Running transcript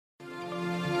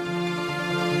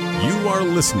You are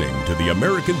listening to the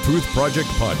American Truth Project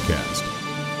podcast.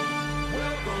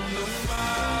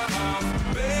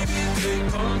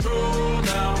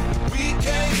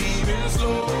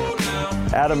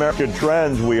 At American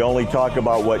Trends, we only talk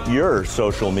about what your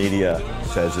social media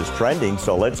says is trending,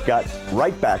 so let's get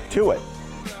right back to it.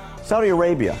 Saudi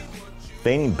Arabia,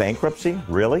 feigning bankruptcy?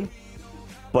 Really?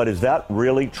 But is that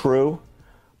really true?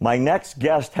 My next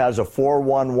guest has a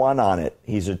 411 on it.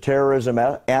 He's a terrorism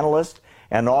analyst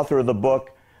and author of the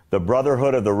book, The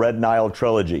Brotherhood of the Red Nile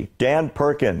Trilogy. Dan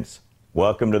Perkins,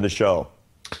 welcome to the show.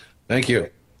 Thank you.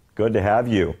 Good to have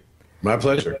you. My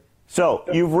pleasure. So,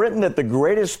 you've written that the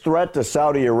greatest threat to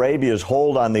Saudi Arabia's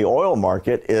hold on the oil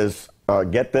market is,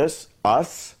 get this,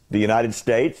 us, the United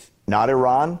States, not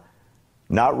Iran,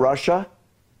 not Russia.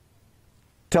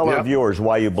 Tell our viewers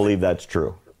why you believe that's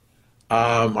true.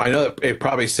 I know it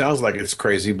probably sounds like it's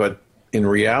crazy, but in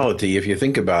reality, if you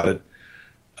think about it,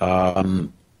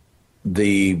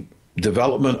 the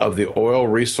development of the oil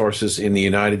resources in the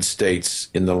United States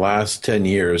in the last 10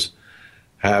 years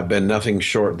have been nothing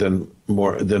short than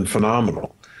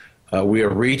phenomenal. We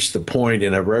have reached the point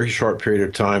in a very short period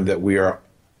of time that we are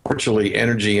virtually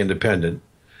energy independent,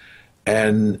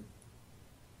 and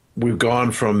we've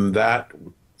gone from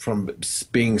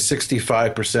being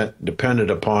 65% dependent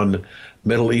upon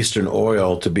Middle Eastern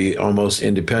oil to be almost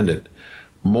independent.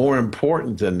 More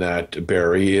important than that,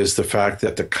 Barry, is the fact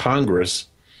that the Congress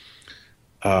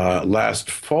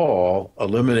last fall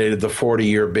eliminated the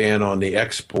 40-year ban on the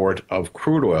export of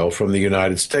crude oil from the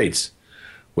United States,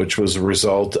 which was a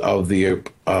result of the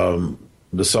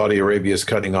Saudi Arabia's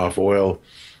cutting off oil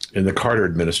in the Carter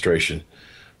administration.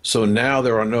 So now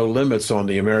there are no limits on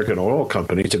the American oil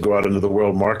company to go out into the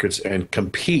world markets and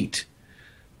compete.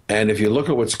 And if you look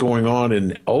at what's going on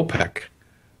in OPEC,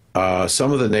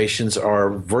 some of the nations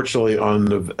are virtually on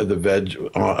the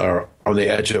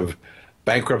edge of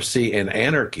bankruptcy and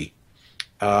anarchy.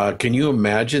 Can you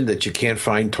imagine that you can't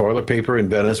find toilet paper in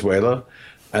Venezuela,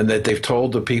 and that they've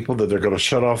told the people that they're going to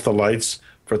shut off the lights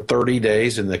for 30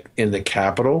 days in the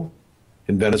capital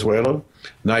in Venezuela?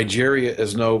 Nigeria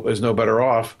is no better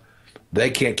off. They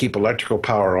can't keep electrical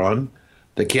power on.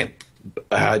 They can't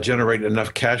generate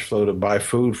enough cash flow to buy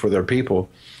food for their people.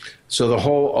 So the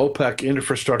whole OPEC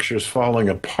infrastructure is falling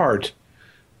apart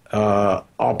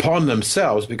upon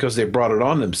themselves because they brought it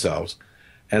on themselves.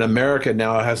 And America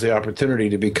now has the opportunity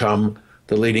to become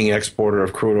the leading exporter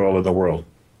of crude oil in the world.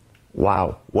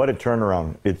 Wow, what a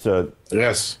turnaround. It's a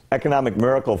economic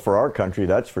miracle for our country,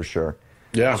 that's for sure.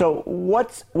 Yeah. So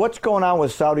what's going on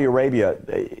with Saudi Arabia?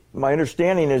 My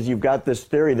understanding is you've got this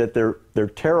theory that they're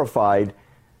terrified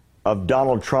of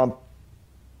Donald Trump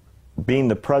being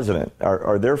the president.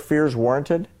 Are their fears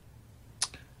warranted?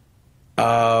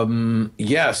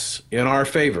 Yes, in our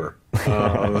favor.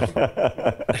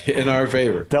 In our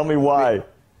favor. Tell me why.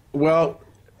 Well,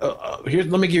 let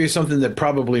me give you something that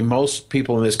probably most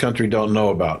people in this country don't know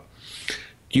about.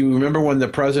 Do you remember when the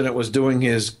president was doing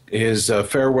his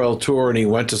farewell tour and he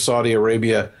went to Saudi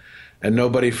Arabia and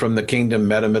nobody from the kingdom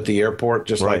met him at the airport,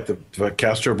 just like the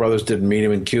Castro brothers didn't meet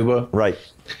him in Cuba? Right.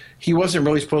 He wasn't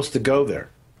really supposed to go there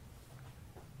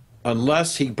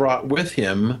unless he brought with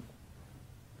him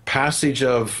passage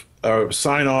of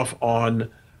sign off on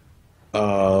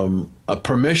a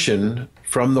permission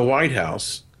from the White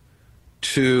House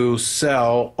to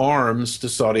sell arms to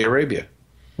Saudi Arabia.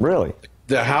 Really?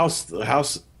 The House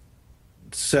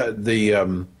said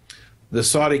the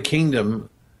Saudi kingdom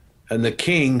and the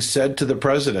king said to the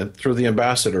president through the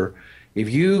ambassador,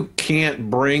 if you can't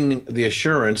bring the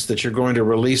assurance that you're going to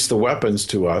release the weapons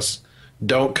to us,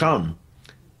 don't come.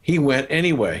 He went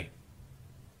anyway.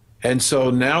 And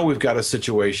so now we've got a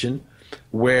situation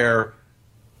where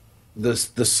the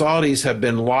Saudis have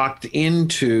been locked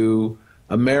into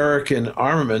American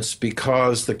armaments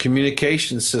because the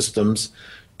communication systems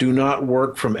do not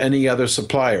work from any other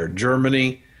supplier.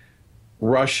 Germany,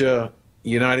 Russia,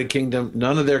 United Kingdom,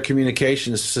 none of their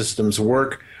communication systems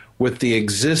work with the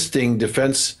existing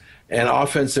defense and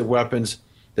offensive weapons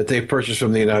that they've purchased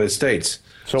from the United States.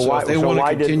 So if they want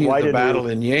to continue the battle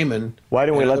in Yemen, why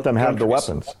didn't we let them have the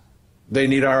weapons? They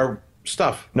need our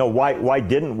stuff. No, why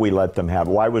didn't we let them have?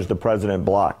 Why was the president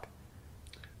blocked?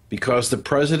 Because the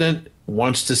president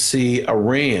wants to see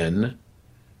Iran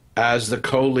as the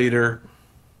co-leader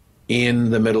in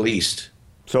the Middle East.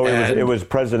 So it was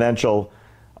presidential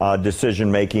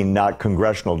decision-making, not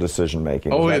congressional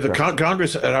decision-making. Oh, yeah, the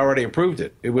Congress had already approved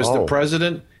it. It was the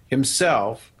president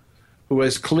himself who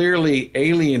has clearly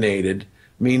alienated.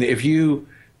 I mean, if you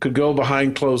could go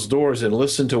behind closed doors and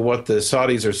listen to what the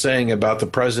Saudis are saying about the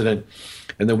president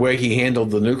and the way he handled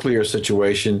the nuclear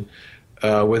situation,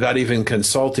 without even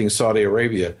consulting Saudi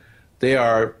Arabia. They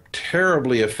are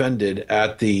terribly offended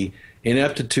at the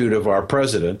ineptitude of our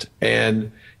president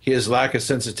and his lack of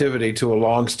sensitivity to a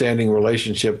long-standing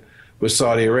relationship with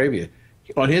Saudi Arabia.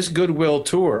 On his goodwill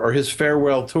tour, or his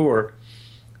farewell tour,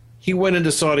 he went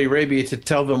into Saudi Arabia to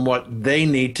tell them what they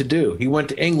need to do. He went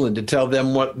to England to tell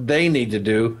them what they need to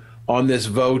do on this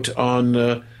vote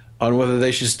on whether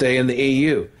they should stay in the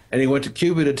EU. And he went to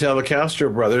Cuba to tell the Castro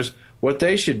brothers what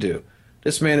they should do.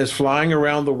 This man is flying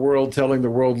around the world telling the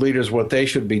world leaders what they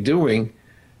should be doing.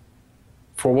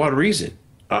 For what reason?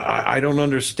 I don't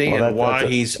understand why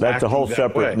he's acting that's a whole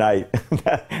separate night.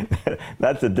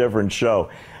 That's a different show.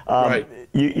 Right.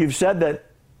 You've said that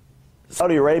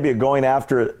Saudi Arabia going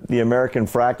after the American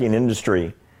fracking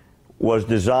industry was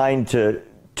designed to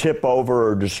tip over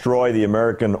or destroy the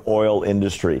American oil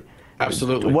industry.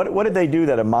 Absolutely. What did they do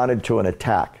that amounted to an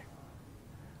attack?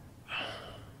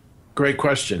 Great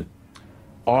question.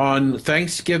 On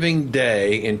Thanksgiving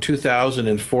Day in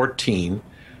 2014,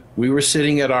 we were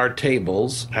sitting at our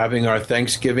tables having our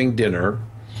Thanksgiving dinner,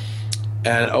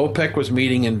 and OPEC was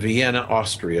meeting in Vienna,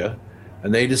 Austria,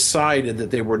 and they decided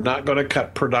that they were not going to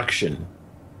cut production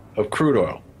of crude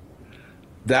oil.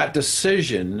 That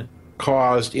decision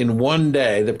caused in one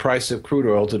day the price of crude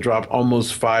oil to drop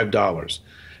almost $5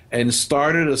 and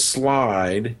started a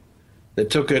slide that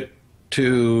took it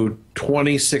to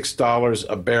 $26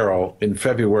 a barrel in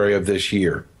February of this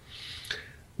year.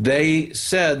 They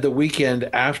said the weekend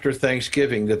after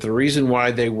Thanksgiving that the reason why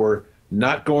they were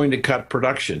not going to cut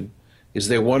production is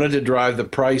they wanted to drive the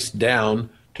price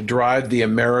down to drive the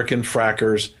American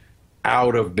frackers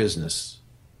out of business.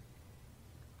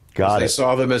 They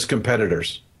saw them as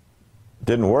competitors.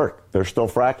 Didn't work. They're still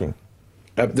fracking.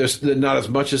 There's not as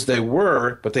much as they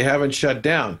were, but they haven't shut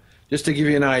down. Just to give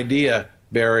you an idea,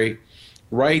 Barry,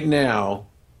 right now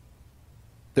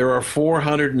there are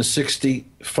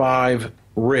 465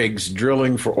 rigs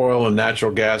drilling for oil and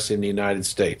natural gas in the United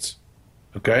States.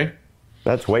 Okay?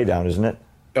 That's way down, isn't it?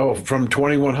 Oh, from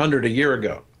 2,100 a year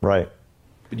ago. Right.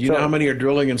 Do you know how many are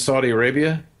drilling in Saudi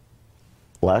Arabia?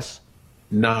 Less?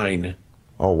 9.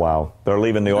 Oh, wow. They're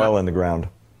leaving the oil in the ground.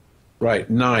 Right,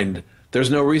 9.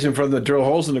 There's no reason for them to drill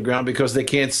holes in the ground because they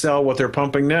can't sell what they're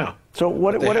pumping now. So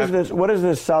what is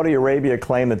this Saudi Arabia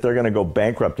claim that they're going to go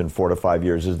bankrupt in 4 to 5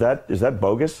 years? Is that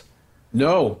bogus?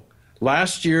 No.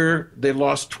 Last year, they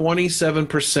lost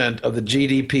 27% of the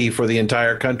GDP for the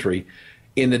entire country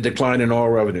in the decline in oil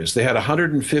revenues. They had a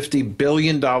 $150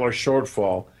 billion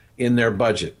shortfall in their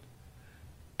budget.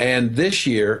 And this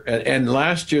year, and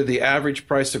last year, the average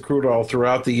price of crude oil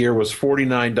throughout the year was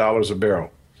 $49 a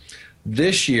barrel.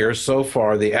 This year, so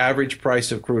far, the average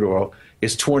price of crude oil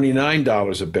is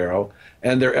 $29 a barrel,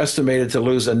 and they're estimated to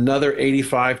lose another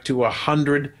 $85 to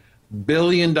 $100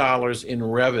 billion in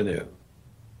revenue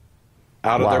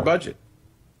out of their budget.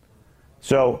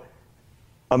 So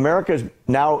America's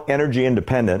now energy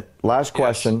independent. Last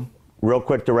question, real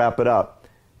quick to wrap it up.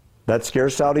 That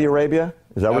scares Saudi Arabia?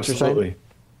 Is that what you're saying?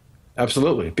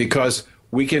 Absolutely, because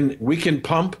we can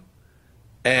pump,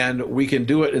 and we can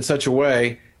do it in such a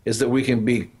way is that we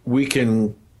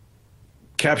can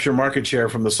capture market share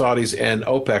from the Saudis and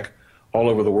OPEC all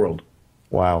over the world.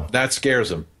 Wow. That scares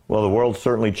them. Well, the world's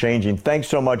certainly changing. Thanks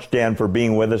so much, Dan, for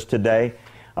being with us today.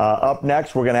 Up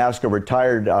next, we're going to ask a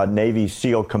retired Navy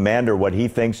SEAL commander what he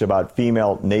thinks about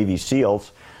female Navy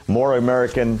SEALs. More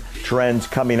American trends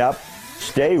coming up.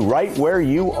 Stay right where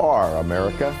you are,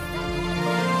 America.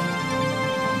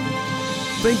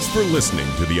 Thanks for listening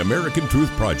to the American Truth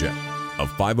Project, a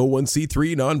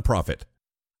 501c3 nonprofit.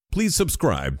 Please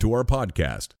subscribe to our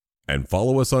podcast and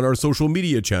follow us on our social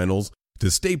media channels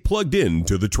to stay plugged in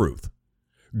to the truth.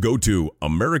 Go to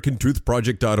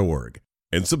americantruthproject.org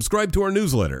and subscribe to our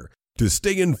newsletter to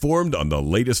stay informed on the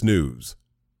latest news.